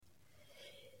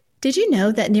Did you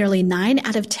know that nearly 9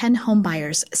 out of 10 home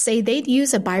buyers say they'd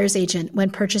use a buyer's agent when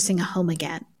purchasing a home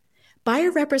again? Buyer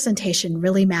representation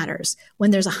really matters when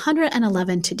there's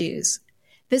 111 to-dos.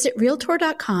 Visit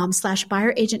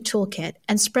Realtor.com/buyer agent toolkit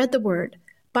and spread the word.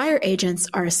 Buyer agents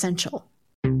are essential.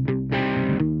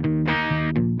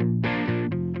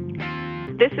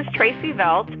 This is Tracy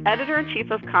Velt, Editor-in-Chief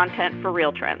of Content for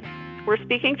RealTrends. We're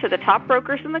speaking to the top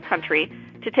brokers in the country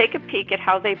to take a peek at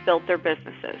how they've built their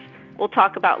businesses. We'll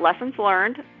talk about lessons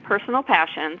learned, personal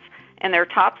passions, and their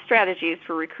top strategies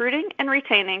for recruiting and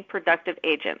retaining productive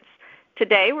agents.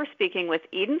 Today, we're speaking with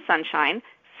Eden Sunshine,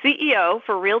 CEO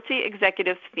for Realty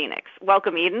Executives Phoenix.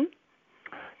 Welcome, Eden.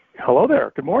 Hello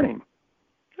there. Good morning.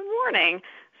 Good morning.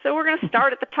 So we're going to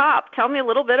start at the top. Tell me a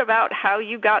little bit about how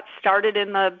you got started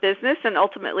in the business and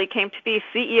ultimately came to be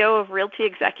CEO of Realty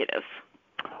Executives.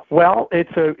 Well,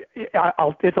 it's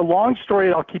a long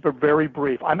story. I'll keep it very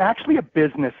brief. I'm actually a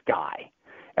business guy.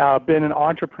 I've been an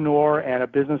entrepreneur and a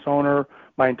business owner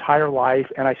my entire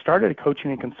life, and I started a coaching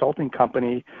and consulting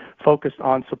company focused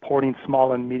on supporting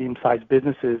small and medium-sized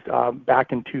businesses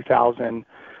back in 2000.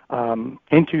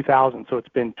 So it's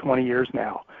been 20 years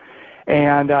now.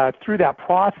 And through that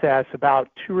process, about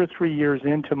 2 or 3 years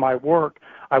into my work,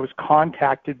 I was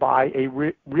contacted by a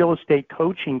real estate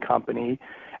coaching company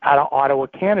out of Ottawa,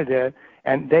 Canada,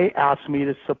 and they asked me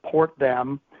to support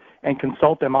them and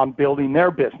consult them on building their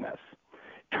business.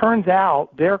 Turns out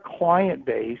their client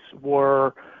base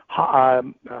were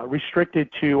restricted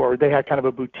to, or they had kind of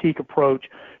a boutique approach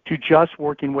to just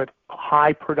working with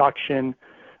high production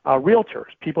realtors,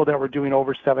 people that were doing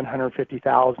over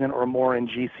 $750,000 or more in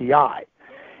GCI.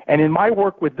 And in my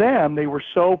work with them, they were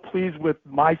so pleased with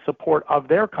my support of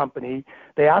their company,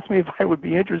 they asked me if I would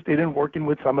be interested in working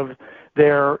with some of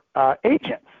their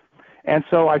agents. And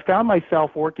so I found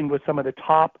myself working with some of the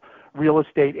top real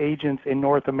estate agents in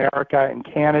North America and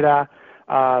Canada,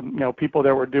 people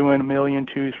that were doing $1 million,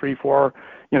 $2 million, $3 million, $4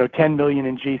 million, $10 million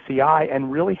in GCI,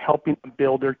 and really helping them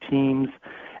build their teams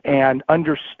and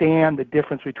understand the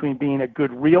difference between being a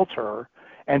good realtor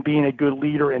and being a good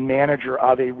leader and manager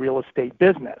of a real estate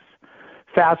business.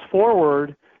 Fast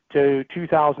forward to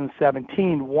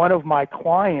 2017, one of my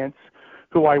clients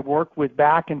who I worked with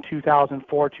back in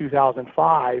 2004,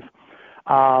 2005,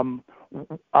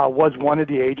 was one of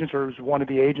the agents, or was one of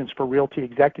the agents for Realty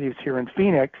Executives here in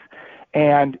Phoenix,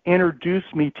 and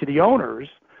introduced me to the owners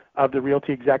of the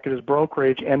Realty Executives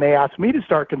brokerage, and they asked me to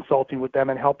start consulting with them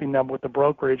and helping them with the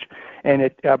brokerage.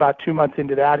 And about 2 months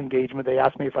into that engagement, they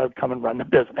asked me if I would come and run the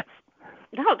business.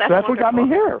 Oh, that's so that's what got me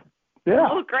here. Yeah.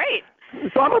 Oh, great.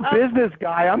 So I'm a business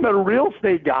guy. I'm not a real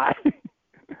estate guy.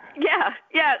 Yeah.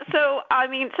 So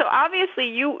obviously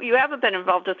you haven't been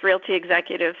involved with Realty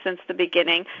Executives since the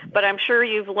beginning, but I'm sure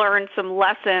you've learned some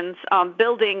lessons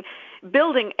building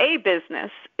a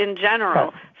business in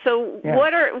general. So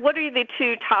what are the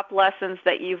 2 top lessons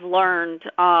that you've learned,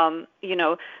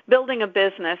 building a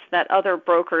business that other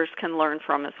brokers can learn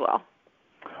from as well?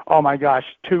 Oh my gosh,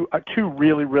 two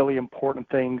really, really important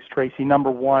things, Tracy.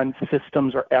 Number one,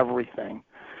 systems are everything.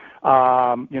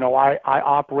 I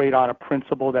operate on a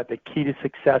principle that the key to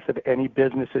success of any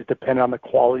business is dependent on the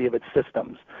quality of its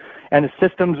systems. And the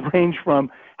systems range from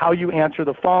how you answer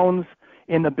the phones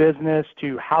in the business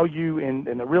to how you, in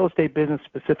the real estate business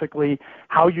specifically,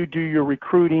 how you do your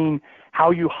recruiting, how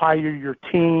you hire your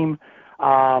team,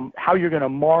 how you're going to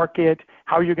market,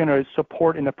 how you're going to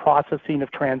support in the processing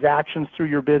of transactions through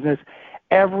your business.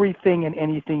 Everything and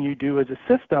anything you do is a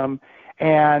system,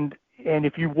 and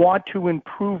if you want to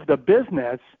improve the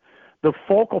business, the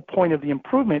focal point of the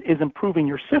improvement is improving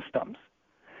your systems.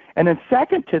 And then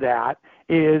second to that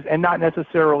is, and not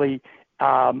necessarily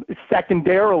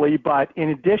secondarily, but in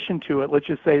addition to it, let's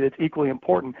just say that's equally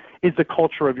important, is the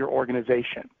culture of your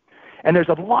organization. And there's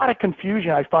a lot of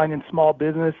confusion I find in small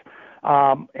business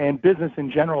and business in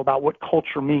general about what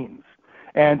culture means.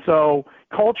 And so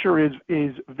culture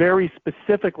is very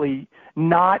specifically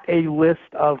not a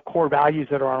list of core values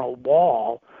that are on a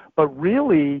wall, but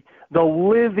really the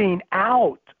living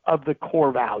out of the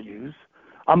core values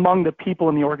among the people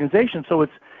in the organization. So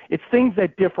it's things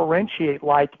that differentiate,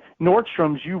 like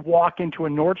Nordstrom's. You walk into a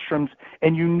Nordstrom's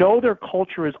and you know their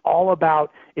culture is all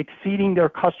about exceeding their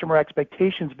customer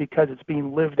expectations because it's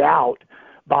being lived out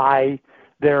by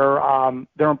their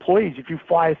employees. If you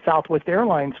fly a Southwest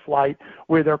Airlines flight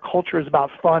where their culture is about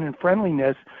fun and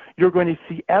friendliness, you're going to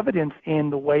see evidence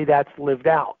in the way that's lived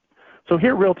out. So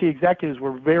here at Realty Executives,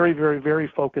 we're very, very, very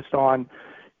focused on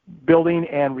building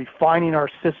and refining our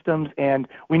systems, and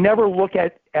we never look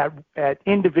at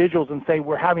individuals and say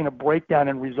we're having a breakdown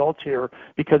in results here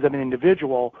because of an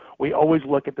individual. We always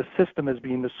look at the system as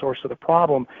being the source of the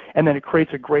problem, and then it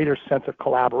creates a greater sense of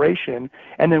collaboration.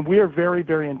 And then we are very,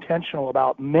 very intentional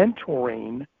about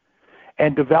mentoring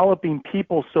and developing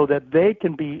people so that they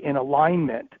can be in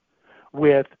alignment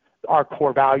with our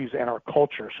core values and our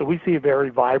culture. So we see a very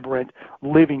vibrant,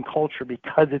 living culture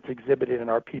because it's exhibited in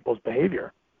our people's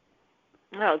behavior.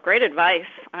 Oh, great advice.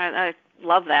 I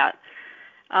love that.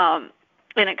 And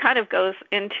it kind of goes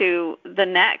into the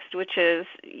next, which is,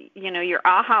 your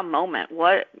aha moment.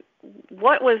 What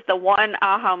was the one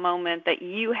aha moment that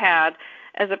you had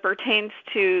as it pertains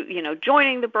to,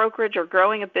 joining the brokerage or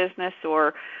growing a business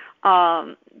or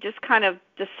just kind of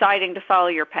deciding to follow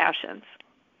your passions?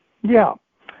 Yeah.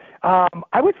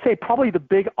 I would say probably the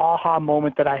big aha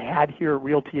moment that I had here at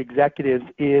Realty Executives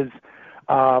is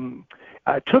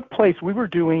took place. We were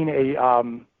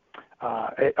doing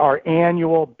our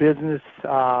annual business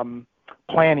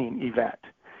planning event,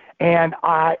 and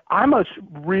I'm a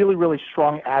really, really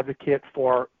strong advocate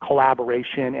for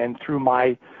collaboration. And through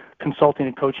my consulting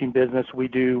and coaching business, we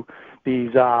do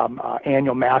these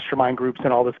annual mastermind groups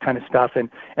and all this kind of stuff, and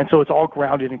so it's all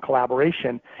grounded in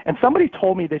collaboration. And somebody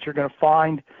told me that you're going to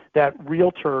find that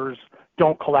realtors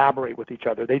don't collaborate with each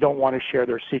other. They don't want to share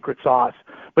their secret sauce.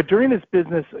 But during this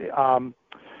business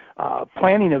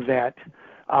planning event,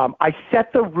 I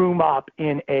set the room up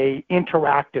in a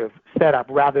interactive setup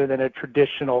rather than a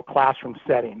traditional classroom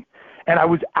setting. And I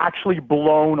was actually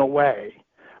blown away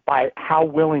by how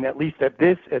willing, at least at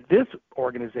this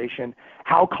organization,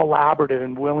 how collaborative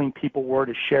and willing people were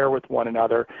to share with one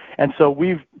another. And so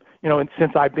we've, and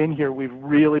since I've been here, we've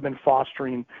really been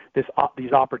fostering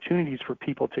these opportunities for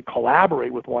people to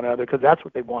collaborate with one another because that's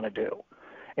what they want to do.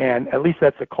 And at least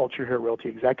that's the culture here at Realty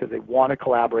Executives. They want to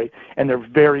collaborate, and they're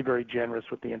very, very generous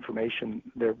with the information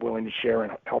they're willing to share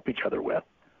and help each other with.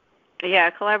 Yeah,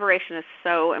 collaboration is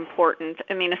so important.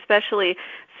 I mean, especially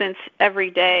since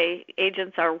every day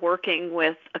agents are working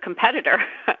with a competitor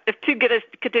to get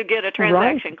a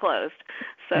transaction closed.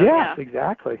 So yeah,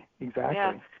 exactly.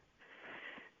 Yeah.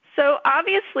 So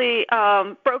obviously,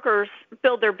 brokers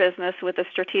build their business with a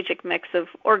strategic mix of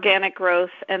organic growth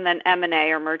and then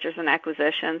M&A or mergers and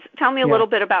acquisitions. Tell me a little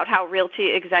bit about how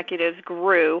Realty Executives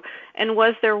grew, and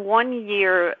was there one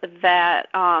year that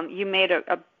you made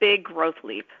a big growth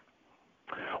leap?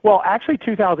 Well, actually,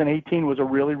 2018 was a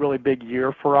really, really big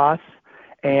year for us,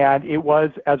 and it was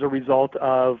as a result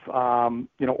of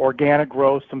organic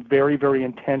growth, some very, very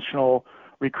intentional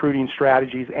recruiting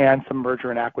strategies, and some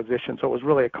merger and acquisition. So it was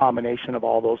really a combination of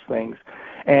all those things,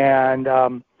 and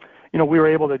we were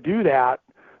able to do that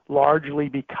largely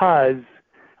because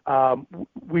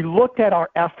we looked at our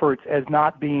efforts as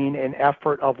not being an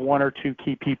effort of one or two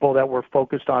key people that were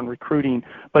focused on recruiting,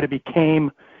 but it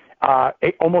became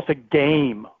almost a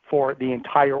game for the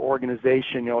entire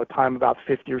organization. A time about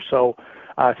 50 or so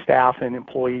staff and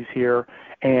employees here,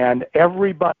 and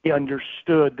everybody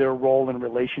understood their role and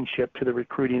relationship to the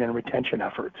recruiting and retention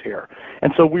efforts here.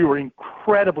 And so we were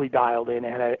incredibly dialed in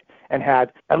and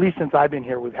had, at least since I've been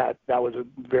here, that was a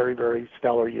very, very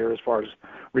stellar year as far as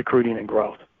recruiting and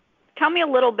growth. Tell me a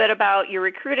little bit about your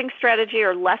recruiting strategy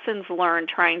or lessons learned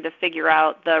trying to figure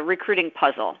out the recruiting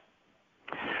puzzle.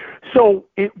 So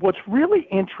what's really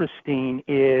interesting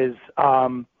is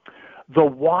the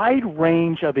wide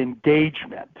range of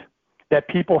engagement that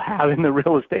people have in the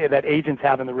real estate, that agents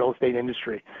have in the real estate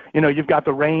industry. You've got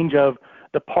the range of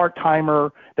the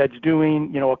part-timer that's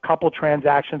doing, a couple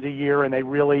transactions a year, and they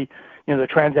really, the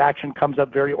transaction comes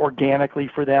up very organically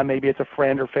for them. Maybe it's a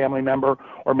friend or family member,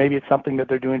 or maybe it's something that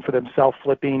they're doing for themselves,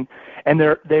 flipping, and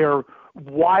they're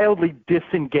wildly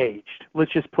disengaged.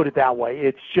 Let's just put it that way.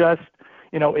 It's just,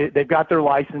 they've got their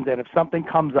license, and if something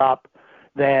comes up,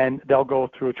 then they'll go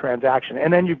through a transaction.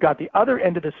 And then you've got the other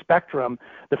end of the spectrum,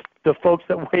 the folks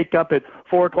that wake up at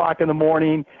 4 o'clock in the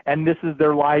morning, and this is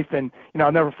their life. And, I'll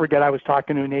never forget, I was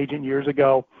talking to an agent years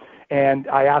ago, and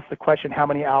I asked the question, how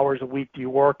many hours a week do you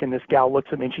work? And this gal looks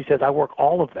at me, and she says, I work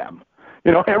all of them,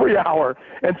 every hour.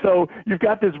 And so you've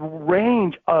got this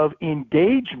range of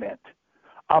engagement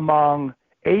among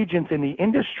agents in the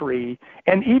industry,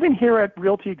 and even here at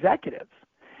Realty Executives.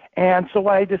 And so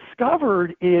what I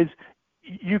discovered is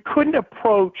you couldn't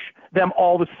approach them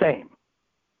all the same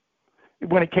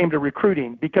when it came to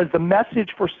recruiting, because the message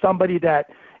for somebody that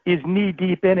is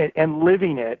knee-deep in it and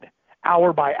living it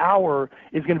hour by hour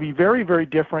is going to be very, very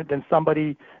different than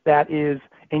somebody that is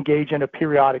engaged in a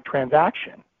periodic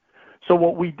transaction. So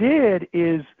what we did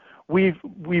is we've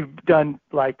done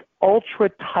like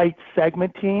ultra-tight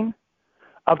segmenting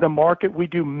of the market. We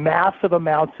do massive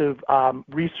amounts of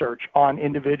research on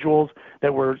individuals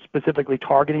that we're specifically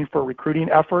targeting for recruiting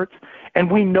efforts, and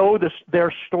we know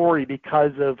their story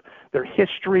because of their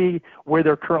history, where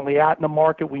they're currently at in the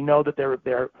market. We know that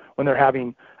when they're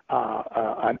having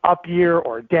an up year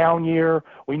or a down year.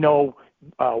 We know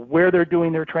where they're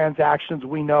doing their transactions.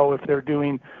 We know if they're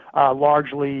doing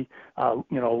largely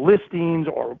listings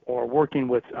or working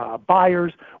with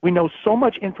buyers. We know so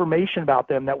much information about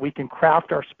them that we can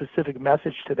craft our specific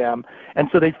message to them, and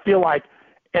so they feel like,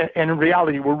 and in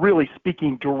reality, we're really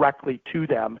speaking directly to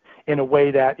them in a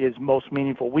way that is most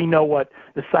meaningful. We know what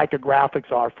the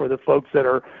psychographics are for the folks that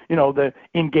are, the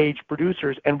engaged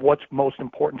producers and what's most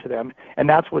important to them, and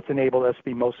that's what's enabled us to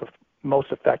be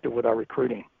most effective with our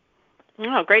recruiting.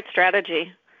 Oh, great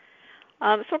strategy.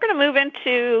 So we're going to move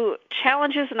into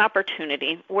challenges and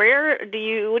opportunity. What do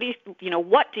you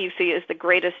see as the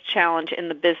greatest challenge in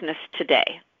the business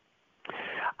today?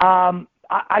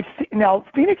 Now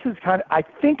Phoenix is kind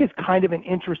of an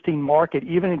interesting market,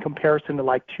 even in comparison to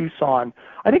like Tucson.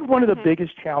 I think one of the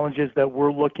biggest challenges that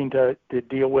we're looking to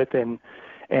deal with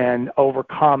and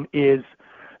overcome is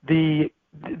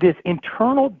this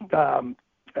internal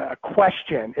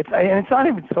question. It's not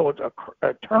even so it's an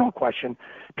internal question.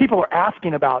 People are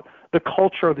asking about the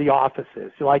culture of the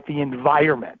offices, like the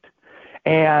environment,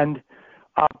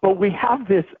 but we have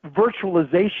this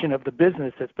virtualization of the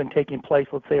business that's been taking place,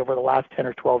 let's say, over the last 10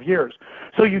 or 12 years.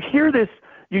 So you hear this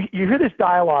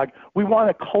dialogue. We want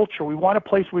a culture. We want a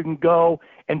place where we can go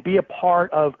and be a part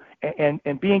of and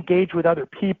be engaged with other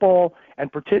people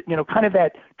and kind of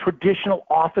that traditional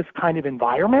office kind of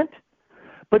environment.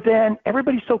 But then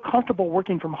everybody's so comfortable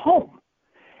working from home.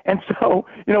 And so,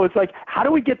 it's like, how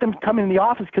do we get them to come in the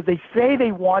office? Because they say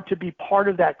they want to be part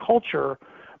of that culture,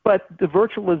 but the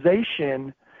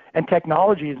virtualization and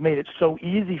technology has made it so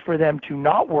easy for them to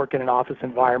not work in an office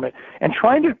environment, and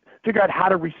trying to figure out how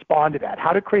to respond to that,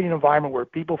 how to create an environment where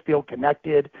people feel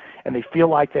connected and they feel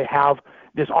like they have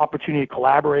this opportunity to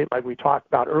collaborate, like we talked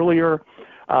about earlier,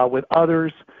 with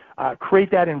others,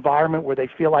 create that environment where they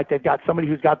feel like they've got somebody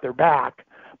who's got their back,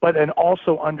 but then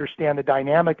also understand the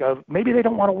dynamic of maybe they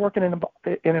don't want to work in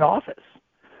an office.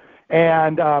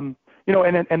 And and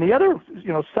the other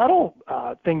subtle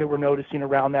thing that we're noticing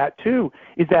around that too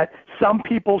is that some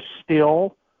people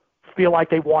still feel like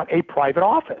they want a private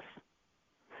office,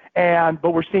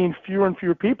 but we're seeing fewer and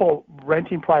fewer people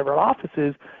renting private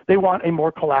offices. They want a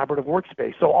more collaborative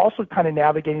workspace. So also kind of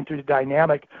navigating through the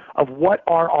dynamic of what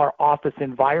are our office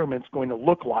environments going to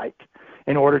look like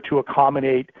in order to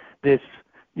accommodate this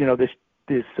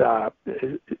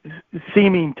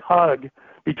seeming tug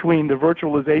between the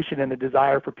virtualization and the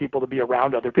desire for people to be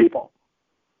around other people.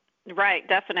 Right,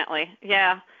 definitely.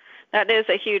 Yeah, that is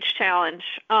a huge challenge,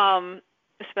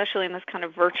 especially in this kind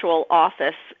of virtual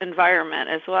office environment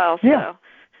as well. So,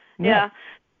 yeah.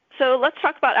 So let's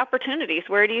talk about opportunities.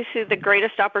 Where do you see the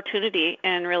greatest opportunity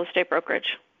in real estate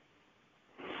brokerage?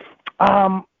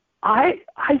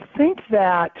 I think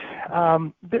that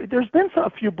there's been a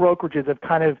few brokerages that have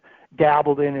kind of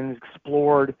dabbled in and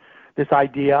explored this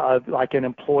idea of like an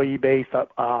employee-based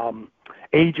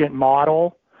agent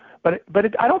model, but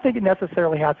I don't think it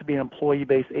necessarily has to be an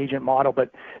employee-based agent model.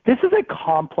 But this is a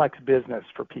complex business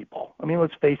for people. I mean,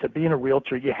 let's face it, being a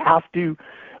realtor, you have to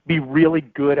be really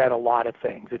good at a lot of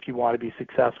things if you want to be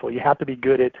successful. You have to be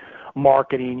good at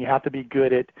marketing. You have to be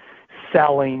good at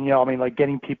selling, like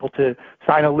getting people to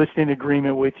sign a listing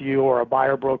agreement with you or a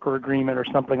buyer broker agreement or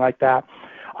something like that.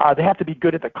 They have to be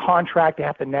good at the contract. They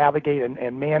have to navigate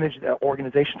and manage the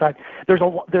organization side. There's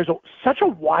such a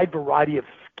wide variety of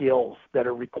skills that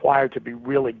are required to be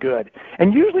really good.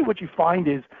 And usually what you find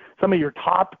is some of your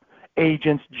top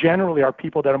agents generally are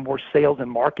people that are more sales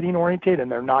and marketing oriented,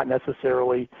 and they're not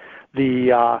necessarily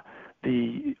the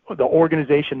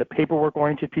organization, the paperwork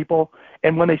oriented people.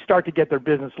 And when they start to get their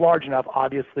business large enough,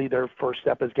 obviously their first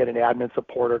step is get an admin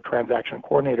support or transaction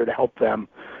coordinator to help them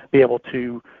be able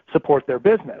to support their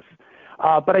business.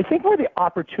 But I think where the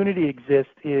opportunity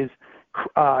exists is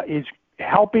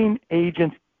helping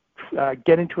agents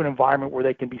get into an environment where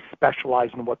they can be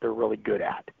specialized in what they're really good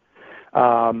at.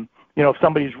 If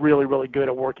somebody's really, really good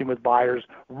at working with buyers,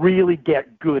 really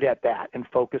get good at that and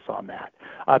focus on that.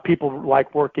 People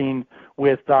like working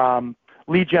with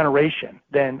lead generation,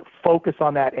 then focus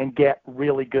on that and get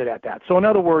really good at that. So in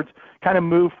other words, kind of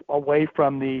move away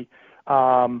from the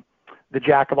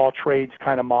jack of all trades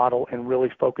kind of model and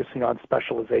really focusing on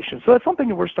specialization. So that's something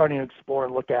that we're starting to explore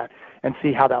and look at and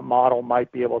see how that model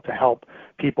might be able to help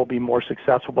people be more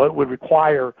successful, but it would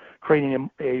require creating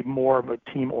a more of a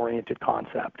team-oriented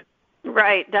concept.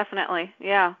 Right, definitely,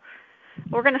 yeah.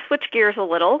 We're going to switch gears a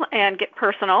little and get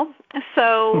personal.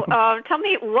 So tell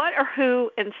me, what or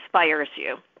who inspires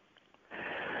you?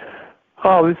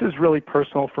 Oh, this is really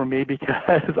personal for me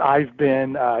because I've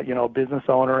been, a business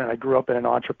owner, and I grew up in an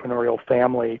entrepreneurial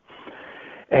family.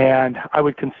 And I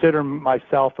would consider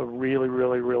myself a really,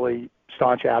 really, really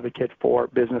staunch advocate for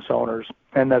business owners.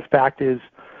 And the fact is,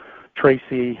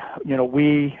 Tracy,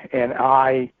 we and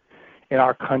I in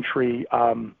our country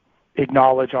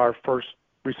acknowledge our first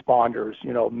responders,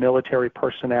 military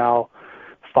personnel,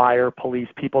 fire, police,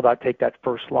 people that take that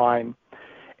first line.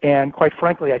 And quite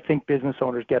frankly, I think business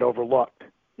owners get overlooked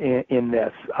in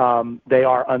this. They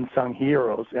are unsung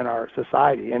heroes in our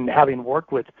society. And having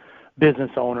worked with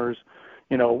business owners,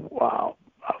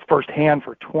 firsthand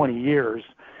for 20 years,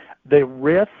 the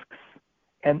risks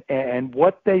and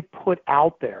what they put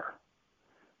out there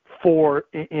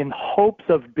in hopes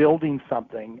of building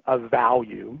something of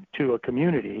value to a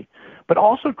community, but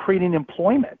also creating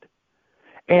employment.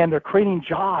 And they're creating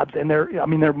jobs, and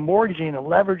they're mortgaging and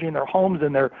leveraging their homes,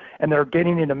 and they're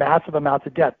getting into massive amounts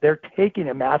of debt. They're taking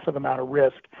a massive amount of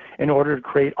risk in order to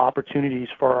create opportunities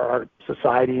for our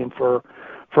society and for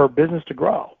business to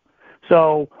grow.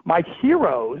 So my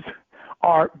heroes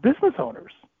are business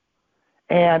owners,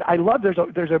 and I love. There's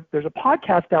a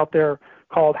podcast out there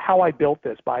called "How I Built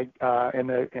This" by and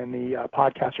the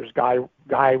podcaster's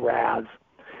Guy Raz,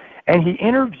 and he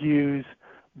interviews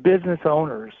business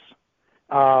owners.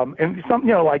 And some,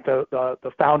 like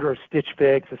the founder of Stitch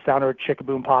Fix, the founder of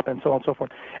Chickaboom Pop, and so on and so forth.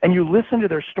 And you listen to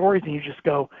their stories, and you just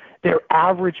go, they're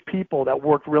average people that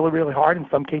worked really, really hard. In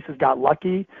some cases, got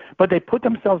lucky, but they put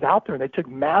themselves out there, and they took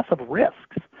massive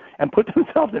risks and put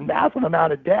themselves in massive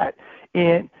amount of debt,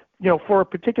 for a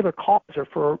particular cause or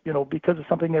for because of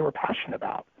something they were passionate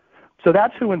about. So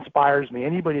that's who inspires me.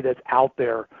 Anybody that's out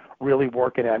there really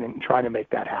working at it and trying to make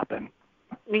that happen.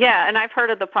 Yeah, and I've heard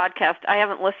of the podcast. I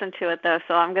haven't listened to it, though,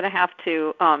 so I'm going to have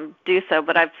to do so.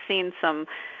 But I've seen some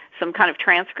kind of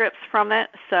transcripts from it,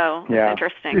 so yeah. It's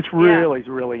interesting. It's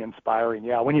really inspiring.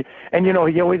 Yeah,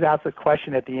 he always asks a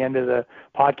question at the end of the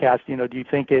podcast. Do you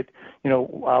think it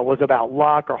was about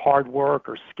luck or hard work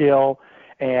or skill?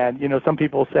 And some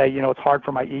people say it's hard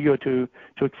for my ego to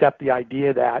accept the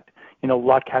idea that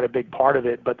luck had a big part of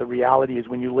it. But the reality is,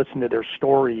 when you listen to their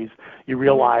stories, you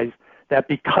realize that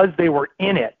because they were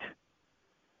in it,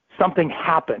 something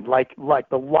happened, like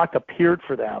the luck appeared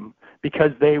for them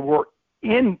because they were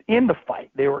in the fight.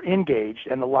 They were engaged,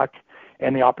 and the luck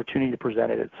and the opportunity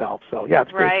presented itself. So yeah,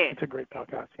 it's great. It's a great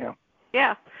podcast. Yeah.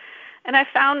 Yeah, and I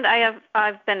found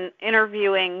I've been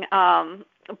interviewing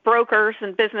brokers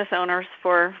and business owners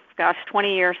for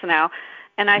 20 years now.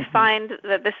 And I find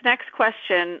that this next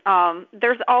question,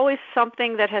 there's always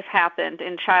something that has happened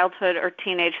in childhood or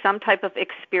teenage, some type of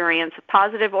experience,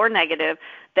 positive or negative,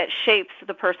 that shapes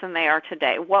the person they are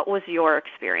today. What was your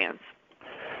experience?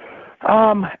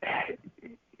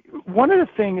 One of the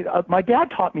things, my dad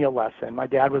taught me a lesson. My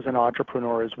dad was an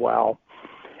entrepreneur as well.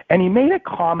 And he made a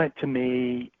comment to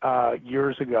me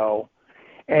years ago,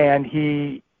 and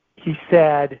he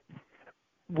said,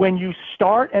 when you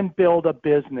start and build a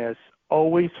business,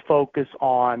 always focus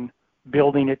on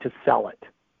building it to sell it.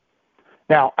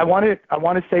 Now, I want to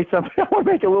say something. I want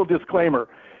to make a little disclaimer.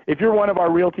 If you're one of our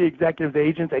Realty Executives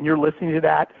agents and you're listening to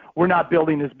that, we're not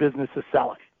building this business to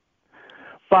sell it.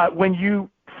 But when you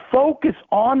focus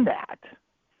on that,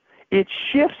 it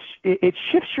shifts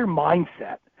your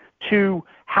mindset to,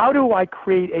 how do I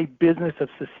create a business of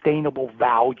sustainable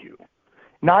value?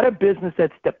 Not a business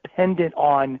that's dependent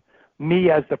on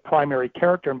me as the primary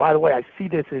character. And by the way, I see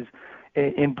this as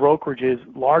in brokerages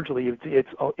largely.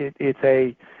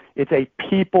 It's a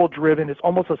people-driven, it's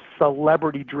almost a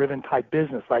celebrity-driven type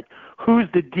business. Like, who's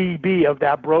the DB of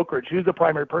that brokerage? Who's the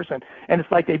primary person? And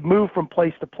it's like people move from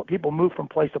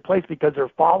place to place because they're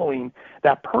following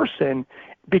that person,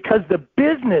 because the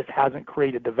business hasn't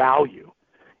created the value.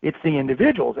 It's the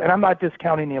individuals. And I'm not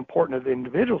discounting the importance of the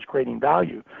individuals creating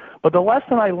value. But the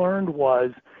lesson I learned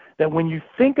was that when you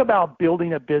think about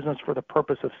building a business for the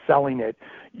purpose of selling it,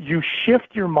 you shift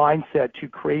your mindset to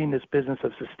creating this business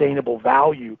of sustainable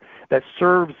value that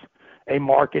serves a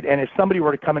market. And if somebody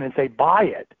were to come in and say, buy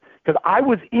it, because I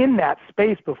was in that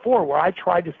space before where I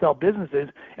tried to sell businesses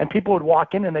and people would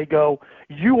walk in and they go,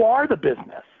 you are the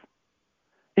business.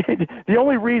 The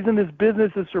only reason this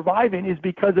business is surviving is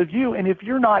because of you. And if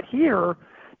you're not here,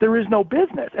 there is no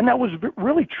business. And that was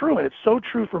really true, and it's so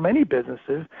true for many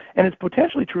businesses, and it's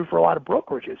potentially true for a lot of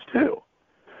brokerages too.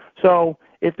 So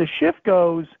if the shift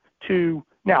goes to,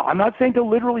 now I'm not saying to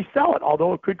literally sell it,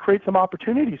 although it could create some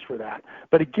opportunities for that,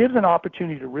 but it gives an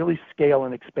opportunity to really scale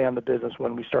and expand the business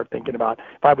when we start thinking about,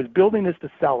 if I was building this to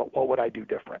sell it, what would I do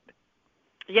different?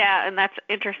 Yeah, and that's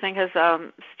interesting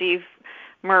because Steve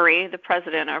Murray, the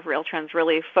president of RealTrends,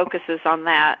 really focuses on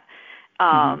that.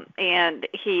 And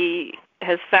he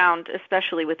has found,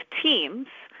 especially with teams,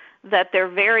 that they're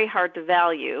very hard to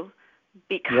value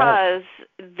because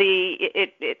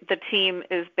the team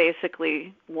is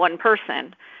basically one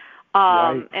person.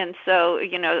 And so,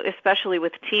 especially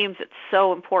with teams, it's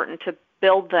so important to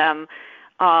build them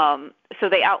so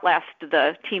they outlast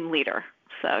the team leader.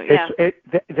 So, yeah.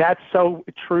 That's so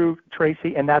true,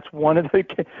 Tracy, and that's one of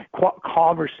the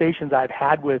conversations I've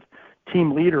had with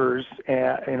team leaders,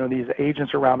 these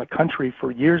agents around the country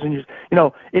for years and years.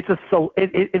 It's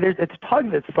talking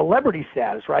about celebrity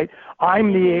status, right?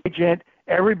 I'm the agent.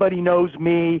 Everybody knows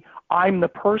me. I'm the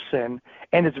person,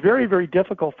 and it's very, very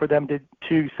difficult for them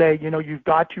to say, you've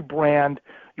got to brand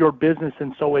your business,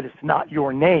 and so it's not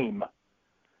your name.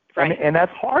 Right. And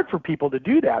that's hard for people to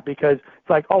do that because it's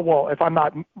like, oh, well, if I'm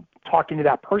not talking to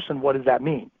that person, what does that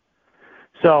mean?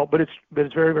 So, but it's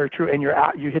very, very true, and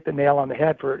you hit the nail on the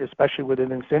head especially within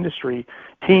this industry,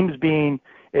 teams being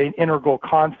an integral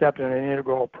concept and an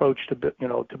integral approach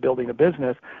to building a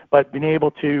business, but being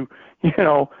able to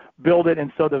build it,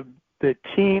 and so the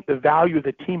value of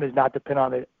the team is not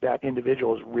dependent on that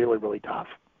individual is really, really tough.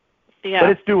 Yeah. But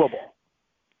it's doable.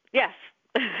 Yes.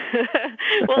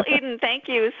 Well, Eden, thank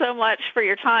you so much for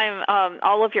your time.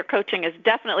 All of your coaching has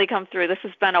definitely come through. This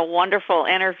has been a wonderful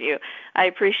interview. I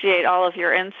appreciate all of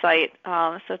your insight.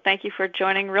 So thank you for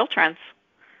joining RealTrends.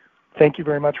 Thank you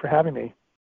very much for having me.